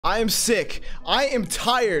I am sick. I am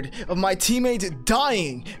tired of my teammates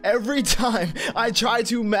dying every time I try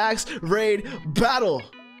to max raid battle.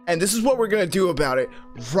 And this is what we're gonna do about it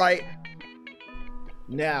right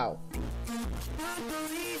now.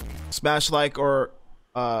 Smash like or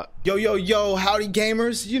yo, howdy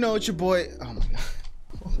gamers. You know it's your boy. Oh my god.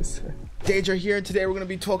 What was that? Daedra here, and today we're going to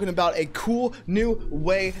be talking about a cool new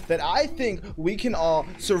way that I think we can all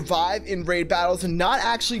survive in raid battles and not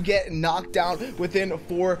actually get knocked down within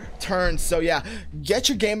 4 turns. So yeah, get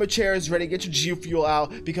your gamer chairs ready, get your G Fuel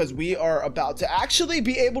out, because we are about to actually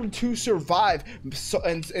be able to survive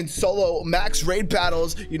in solo max raid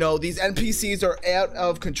battles. You know, these NPCs are out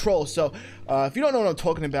of control. So if you don't know what I'm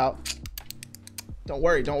talking about, don't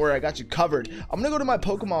worry, I got you covered. I'm gonna go to my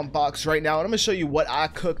Pokemon box right now and I'm gonna show you what I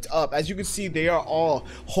cooked up. As you can see, they are all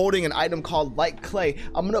holding an item called light clay.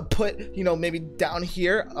 I'm gonna put, you know, maybe down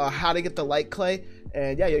here how to get the light clay,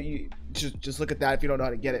 and yeah, you just look at that if you don't know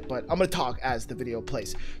how to get it, but I'm gonna talk as the video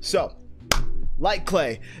plays. So light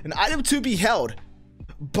clay, an item to be held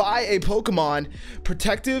by a Pokemon.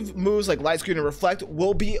 Protective moves like light screen and reflect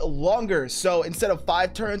will be longer, so instead of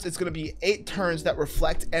 5 turns it's going to be 8 turns that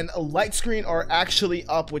reflect and a light screen are actually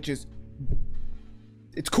up, which is,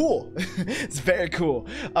 it's cool. It's very cool.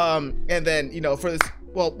 And then, you know, for this,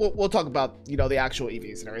 well, we'll talk about, you know, the actual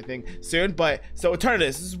EVs and everything soon, but so Eternatus,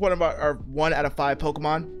 this is one of our 1 out of 5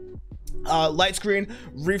 Pokemon. Light screen,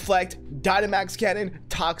 reflect, DYNAMAX cannon,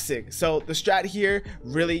 toxic. So the strat here,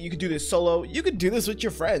 really, you could do this solo, you could do this with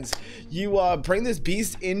your friends. You bring this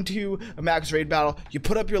beast into a max raid battle, you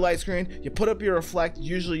put up your light screen, you put up your reflect.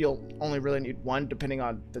 Usually you'll only really need 1 depending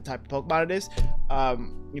on the type of Pokemon it is.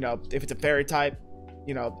 You know, if it's a fairy type,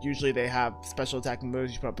 you know, usually they have special attacking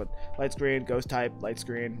moves. You put up a light screen, ghost type, light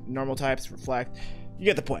screen, normal types, reflect. You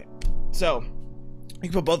get the point. So you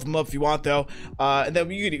can put both of them up if you want, though, and then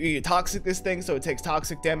you can toxic this thing, so it takes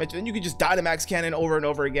toxic damage, and you can just DYNAMAX cannon over and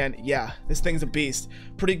over again. Yeah, this thing's a beast,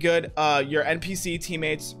 pretty good. Your NPC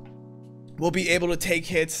teammates will be able to take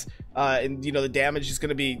hits, and you know the damage is going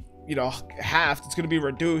to be, you know, halved. It's going to be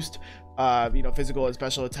reduced. You know, physical and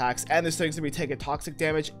special attacks, and this thing's gonna be taking toxic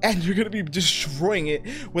damage, and you're gonna be destroying it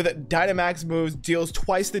with a DYNAMAX moves, deals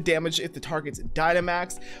twice the damage if the target's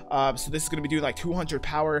DYNAMAX. So this is gonna be doing like 200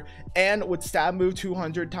 power, and with stab move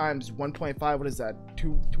 200 times 1.5, what is that,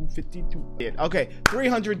 250? Okay,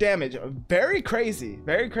 300 damage. Very crazy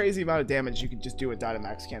amount of damage you can just do with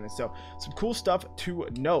DYNAMAX cannon. So some cool stuff to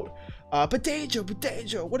note. But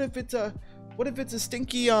Daedra, what if it's a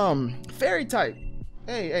stinky fairy type?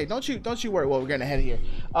 Hey, don't you worry. Well, we're getting ahead of here.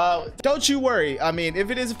 Don't you worry. I mean, if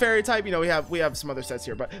it is a fairy type, you know, we have some other sets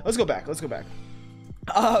here, but let's go back.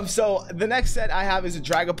 So the next set I have is a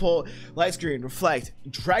Dragapult, light screen, reflect,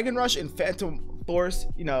 Dragon Rush, and Phantom Force.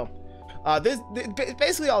 You know,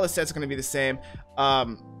 basically all the sets are going to be the same.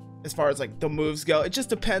 As far as like the moves go, it just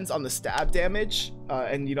depends on the stab damage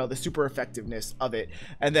and, you know, the super effectiveness of it.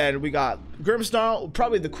 And then we got Grimmsnarl,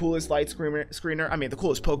 probably the coolest light screener. I mean, the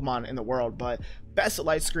coolest Pokemon in the world, but best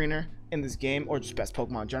light screener in this game, or just best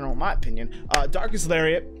Pokemon in general, in my opinion. Darkest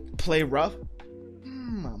Lariat, play rough.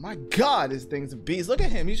 My god, this thing's a beast. Look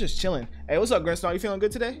at him, he's just chilling. Hey, what's up, Grimmsnarl? You feeling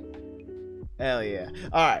good today? Hell yeah.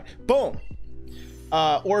 All right, boom.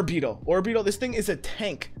 Orbeetle, this thing is a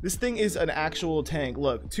tank. This thing is an actual tank.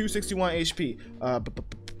 Look, 261 HP.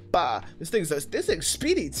 This thing's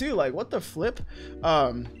speedy too. Like, what the flip?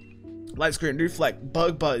 Light screen, reflect,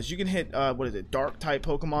 bug buzz. You can hit what is it, dark type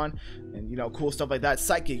Pokemon, and you know, cool stuff like that.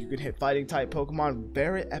 Psychic, you can hit fighting type Pokemon.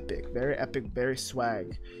 Very epic, very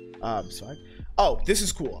swag. Oh, this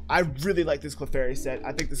is cool. I really like this Clefairy set.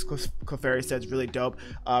 I think this Clefairy set is really dope.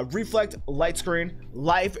 Reflect, light screen,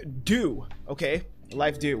 life dew. Okay,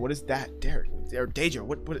 life dew. What is that? Daedra.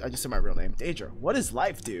 What? I just said my real name. Daedra. What does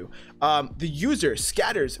life do? The user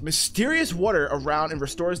scatters mysterious water around and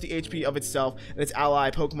restores the HP of itself and its ally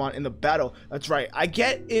Pokemon in the battle. That's right. I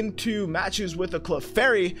get into matches with a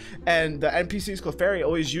Clefairy, and the NPC's Clefairy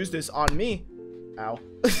always use this on me. Ow.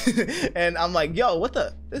 And I'm like, yo, what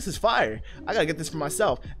the? This is fire. I gotta get this for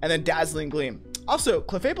myself. And then Dazzling Gleam. Also,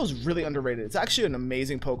 Clefable's really underrated. It's actually an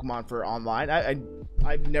amazing Pokemon for online.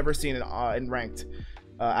 I've never seen it in ranked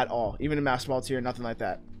at all, even in Master Ball tier, nothing like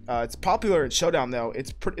that. It's popular in Showdown though.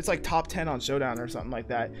 It's like top 10 on Showdown or something like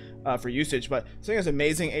that for usage. But this thing has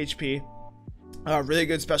amazing HP, really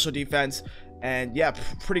good special defense, and yeah,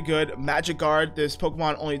 pretty good Magic Guard. This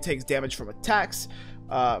Pokemon only takes damage from attacks.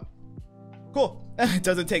 Cool. It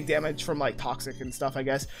doesn't take damage from like toxic and stuff, I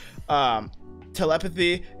guess.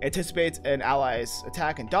 Telepathy, anticipates an ally's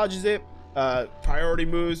attack and dodges it. Priority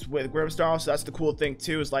moves with Grimmsnarl, so that's the cool thing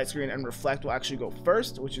too, is light screen and reflect will actually go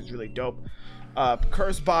first, which is really dope.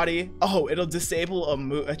 Curse body. Oh, it'll disable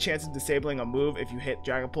a chance of disabling a move if you hit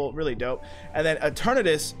Dragapult. Really dope. And then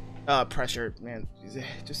Eternatus pressure, man.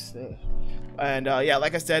 Just and yeah,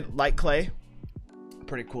 like I said, light clay.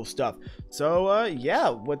 Pretty cool stuff. So yeah,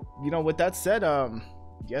 with that said,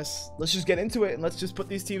 yes, let's just get into it and let's just put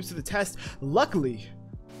these teams to the test. Luckily,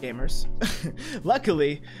 gamers,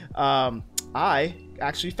 luckily, I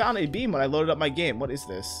actually found a beam when I loaded up my game. What is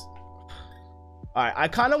this? All right, I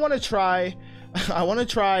kind of want to try. I want to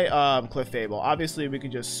try Cliff Fable. Obviously, we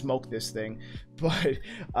could just smoke this thing, but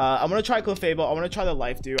I'm gonna try Cliff Fable. I want to try the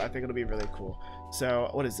Life Dew. I think it'll be really cool. So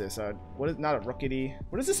what is this? What is not a Rookity?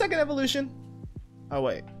 What is the second evolution? Oh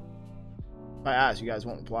wait, if I ask, you guys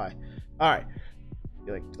won't reply. All right,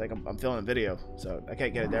 like I'm filming a video, so I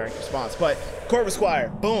can't get a direct response. But Corvus Squire,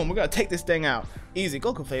 boom, we're gonna take this thing out. Easy,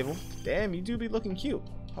 go Cliff Fable. Damn, you do be looking cute.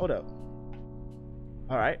 Hold up.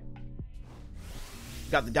 All right.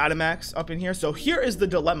 Got the Dynamax up in here. So here is the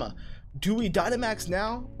dilemma. Do we Dynamax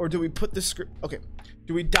now or do we put the screen? Okay.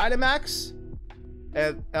 Do we Dynamax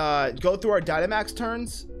and go through our Dynamax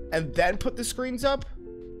turns and then put the screens up?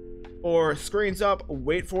 Or screens up,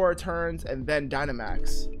 wait for our turns, and then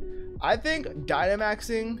Dynamax? I think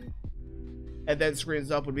Dynamaxing and then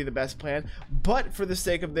screens up would be the best plan. But for the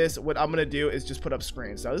sake of this, what I'm going to do is just put up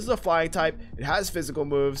screens. Now this is a flying type. It has physical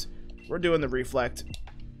moves. We're doing the Reflect.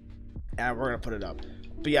 And we're going to put it up.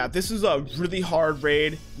 But yeah, this is a really hard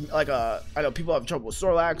raid. Like I know people have trouble with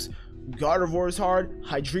Snorlax. Gardevoir is hard.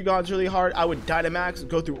 Hydreigon's really hard. I would Dynamax,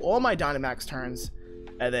 go through all my Dynamax turns,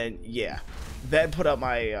 and then yeah, then put up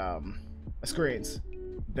my screens.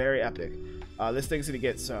 Very epic. This thing's gonna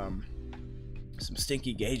get some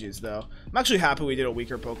stinky gauges though. I'm actually happy we did a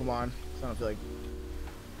weaker Pokemon, so I don't feel like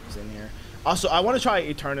it's in here. Also, I want to try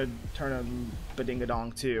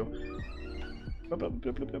Badingadong too.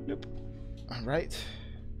 All right.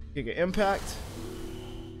 Giga Impact.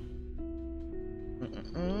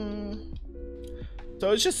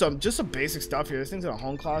 So it's just some basic stuff here. This thing's in a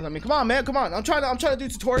home clause. I mean, come on, man, come on. I'm trying to do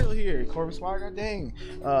tutorial here. Corvus Squire, god dang.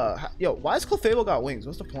 Yo, why has Cliff Fable got wings?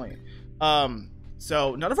 What's the point?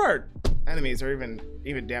 So none of our enemies are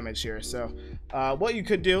even damaged here. So what you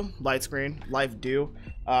could do, light screen, life do.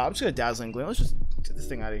 I'm just gonna Dazzling Gleam. Let's just get this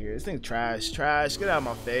thing out of here. This thing's trash. Get out of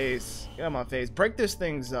my face. Get out of my face. Break this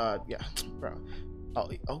thing's yeah, bro. Oh,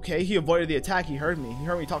 okay, he avoided the attack. He heard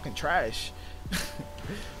me talking trash.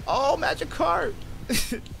 Oh, Magikarp.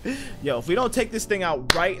 Yo, if we don't take this thing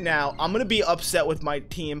out right now, I'm gonna be upset with my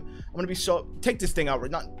team. I'm gonna be so take this thing out right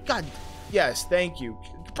now. God, yes, thank you.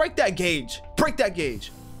 Break that gauge. Break that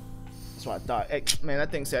gauge. That's what I thought. Hey, man,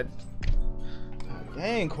 that thing said, oh,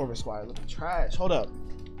 dang, Corvus Squire looking trash. Hold up.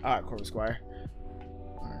 All right, Corvus Squire.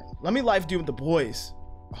 All right, let me life do with the boys.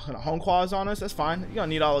 Oh, home claws on us. That's fine. You don't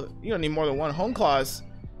need more than one home claws.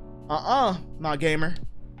 My gamer.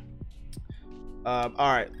 All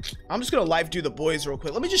right, I'm just gonna live do the boys real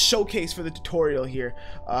quick. Let me just showcase for the tutorial here.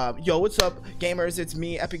 Yo, what's up, gamers? It's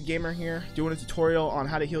me, Epic Gamer here, doing a tutorial on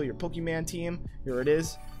how to heal your Pokemon team. Here it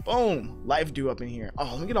is. Boom, live do up in here.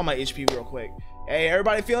 Oh, let me get on my HP real quick. Hey,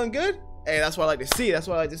 everybody feeling good? Hey, that's what I like to see. That's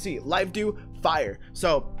what I like to see. Live do fire.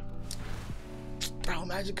 So, bro,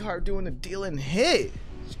 Magikarp doing the dealing hit.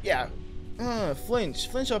 Yeah,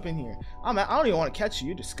 flinch up in here. I don't even want to catch you.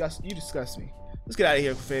 You disgust me. Let's get out of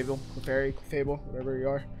here, Clefairy, whatever you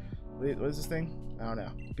are. What is this thing? I don't know.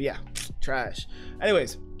 But yeah, trash.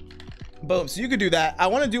 Anyways, boom. So you could do that. I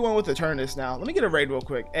want to do one with Eternatus now. Let me get a raid real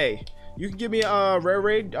quick. Hey, you can give me a rare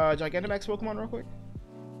raid, Gigantamax Pokemon real quick.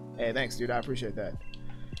 Hey, thanks, dude. I appreciate that.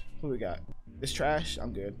 Who we got? This trash.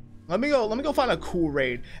 I'm good. Let me go find a cool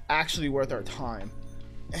raid actually worth our time.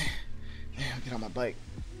 Get on my bike.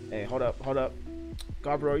 Hey, hold up.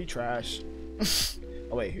 God, bro, you trash.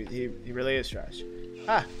 Oh wait, he really is trash.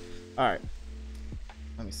 All right.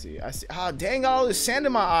 Let me see. I see. Dang, got all this sand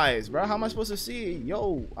in my eyes, bro. How am I supposed to see?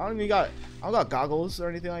 Yo, I don't got goggles or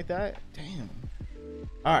anything like that. Damn.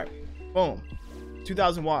 All right. Boom.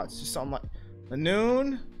 2,000 watts. Just something like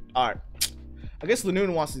Lanoon. All right. I guess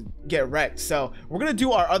Lanoon wants to get wrecked, so we're gonna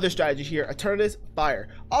do our other strategy here. Eternatus fire.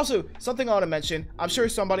 Also, something I want to mention. I'm sure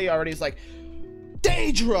somebody already is like,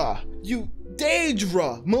 Daedra,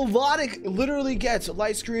 Melodic literally gets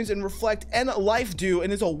light screens and reflect and life do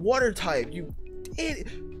and is a water type. You idiot.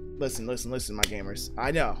 Listen, my gamers.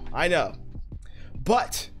 I know.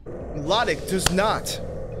 But Melodic does not.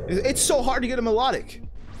 It's so hard to get a Melodic,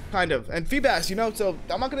 kind of. And Feebas, you know, so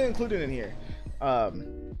I'm not gonna include it in here.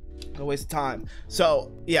 No waste of time.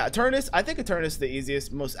 So yeah, Eternatus. I think Eternatus is the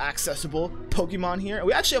easiest, most accessible Pokemon here.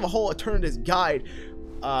 We actually have a whole Eternatus guide.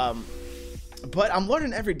 But I'm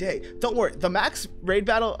learning every day. Don't worry. The max raid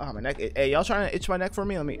battle. Oh, my neck. Hey, y'all trying to itch my neck for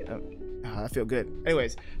me? Let me. I feel good.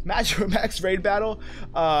 Anyways, max raid battle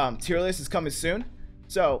tier list is coming soon.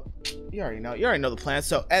 So you already know the plan.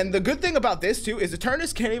 So, and the good thing about this too is the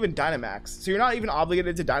Eternus can't even Dynamax, so you're not even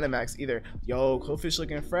obligated to Dynamax either. Yo, Quillfish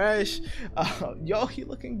looking fresh. Yo, he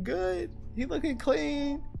looking good. He looking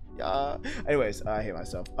clean. Anyways, I hate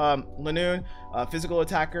myself. Lanoon, physical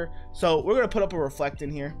attacker. So we're gonna put up a reflect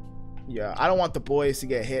in here. Yeah, I don't want the boys to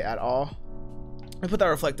get hit at all. Let me put that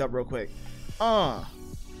reflect up real quick. Yeah,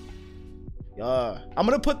 I'm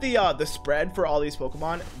gonna put the spread for all these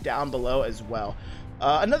Pokemon down below as well.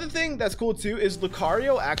 Another thing that's cool too is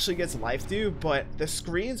Lucario actually gets life dew, but the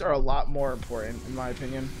screens are a lot more important in my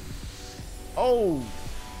opinion. Oh.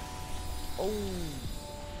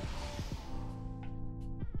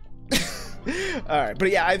 All right, but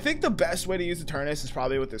yeah, I think the best way to use the Eternus is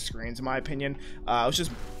probably with the screens in my opinion. I was just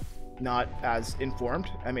not as informed.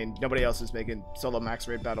 I mean, nobody else is making solo max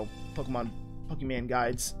raid battle Pokemon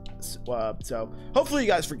guides, so hopefully you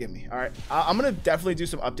guys forgive me. All right, I'm gonna definitely do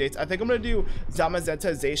some updates. I think I'm gonna do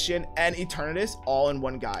Zamazenta, Zacian, and Eternatus all in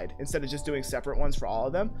one guide instead of just doing separate ones for all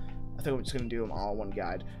of them. I think I'm just gonna do them all in one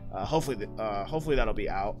guide. Hopefully that'll be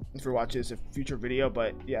out if you're watching this a future video,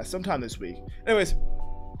 but yeah, sometime this week. Anyways,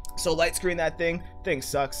 so light screen that thing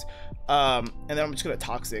sucks, and then I'm just gonna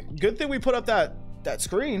toxic. Good thing we put up that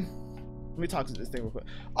screen. Let me talk to this thing real quick.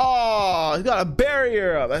 Oh, it's got a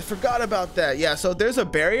barrier up. I forgot about that. Yeah, so there's a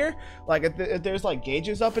barrier. Like if there's like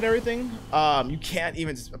gauges up and everything, you can't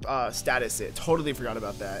even status it. Totally forgot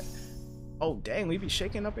about that. Oh dang, we be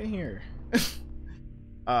shaking up in here.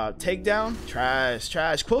 Takedown, trash.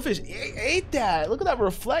 Quillfish ate that. Look at that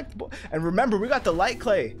reflect. And remember, we got the light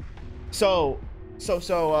clay. So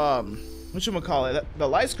what you gonna call it? The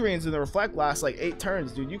light screens and the reflect last like 8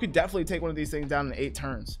 turns, dude. You could definitely take one of these things down in 8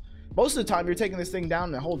 turns. Most of the time, you're taking this thing down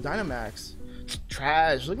in the whole Dynamax.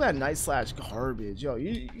 Trash. Look at that night slash garbage. Yo,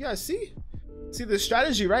 you guys see the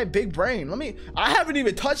strategy, right? Big brain. I haven't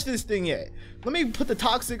even touched this thing yet. Let me put the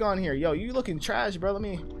toxic on here. Yo, you looking trash, bro. Let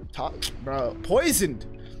me talk, bro. Poisoned.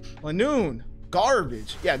 Lanoon.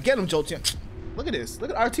 Garbage. Yeah, get him, Jolteon. Look at this. Look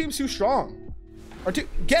at our team's too strong. Our team,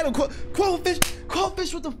 get him,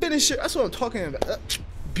 Quillfish with the finisher. That's what I'm talking about.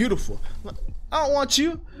 Beautiful. I don't want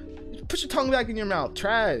you. Put your tongue back in your mouth.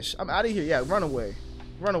 Trash. I'm out of here. Yeah, run away.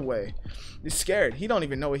 He's scared. He don't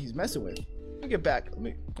even know what he's messing with. Let me get back.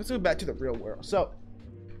 Let's go back to the real world. So,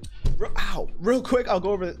 real quick, I'll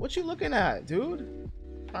go over this. What you looking at, dude?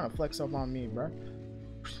 Trying to flex up on me, bro.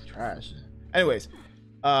 Trash. Anyways,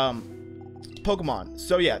 Pokemon.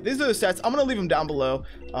 So yeah, these are the sets. I'm gonna leave them down below,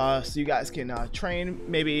 so you guys can train.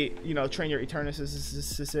 Maybe train your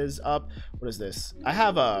Eternuses up. What is this? I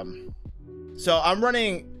have so I'm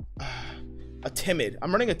running a timid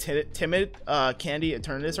candy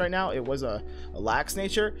Eternus right now. It was a lax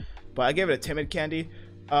nature, but I gave it a timid candy.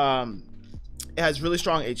 It has really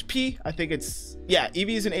strong HP. I think it's, yeah, EV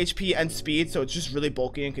is in HP and speed, so it's just really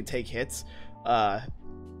bulky and can take hits. Yeah,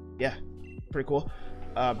 pretty cool.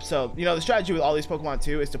 So the strategy with all these Pokemon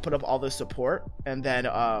too is to put up all the support and then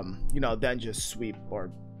then just sweep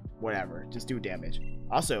or whatever, just do damage.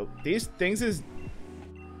 Also, these things'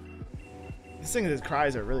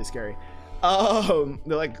 cries are really scary. They're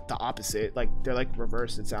like the opposite, like they're like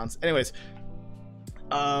reversed, it sounds. Anyways,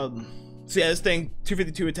 so yeah, this thing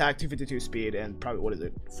 252 attack, 252 speed, and probably, what is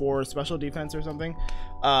it, 4 special defense or something.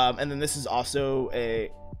 And then this is also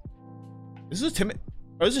this is timid,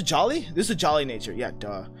 or this is jolly. This is a jolly nature. Yeah,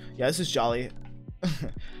 duh. Yeah, this is jolly.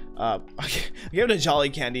 I give it a jolly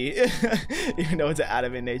candy, even though it's an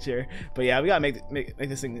adamant nature. But yeah, we gotta make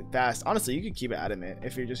this thing fast. Honestly, you could keep it adamant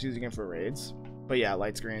if you're just using it for raids. But yeah,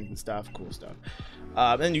 light screens and stuff, cool stuff.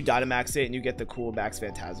 Then you Dynamax it and you get the cool Max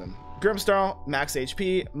Phantasm. Grimmsnarl, max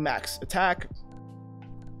HP, max attack.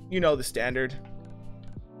 The standard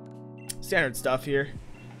stuff here.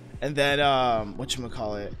 And then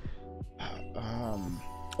whatchamacallit,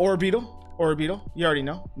 Orbeetle, you already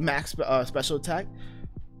know, max special attack.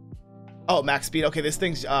 Oh, max speed. Okay, this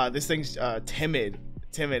thing's timid.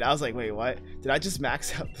 I was like, wait, what? Did I just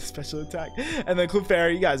max out the special attack? And then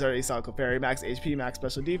Clefairy, you guys already saw Clefairy, max HP, max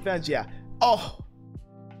special defense. Yeah. Oh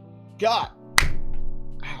god,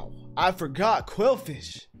 ow, I forgot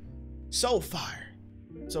Quillfish. So fire.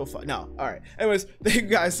 No, all right. Anyways, thank you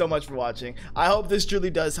guys so much for watching. I hope this truly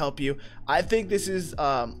does help you. I think this is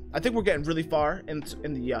I think we're getting really far in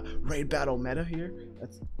the raid battle meta here.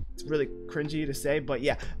 It's really cringy to say, but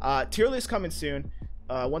yeah, tier list coming soon.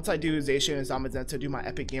 Once I do Zacian and Zamazenta, do my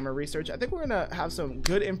Epic Gamer research, I think we're gonna have some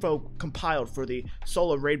good info compiled for the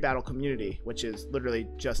solo raid battle community, which is literally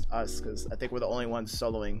just us, because I think we're the only ones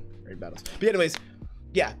soloing raid battles. But anyways,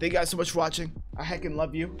 yeah, thank you guys so much for watching. I heckin'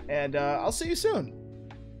 love you, and I'll see you soon.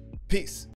 Peace.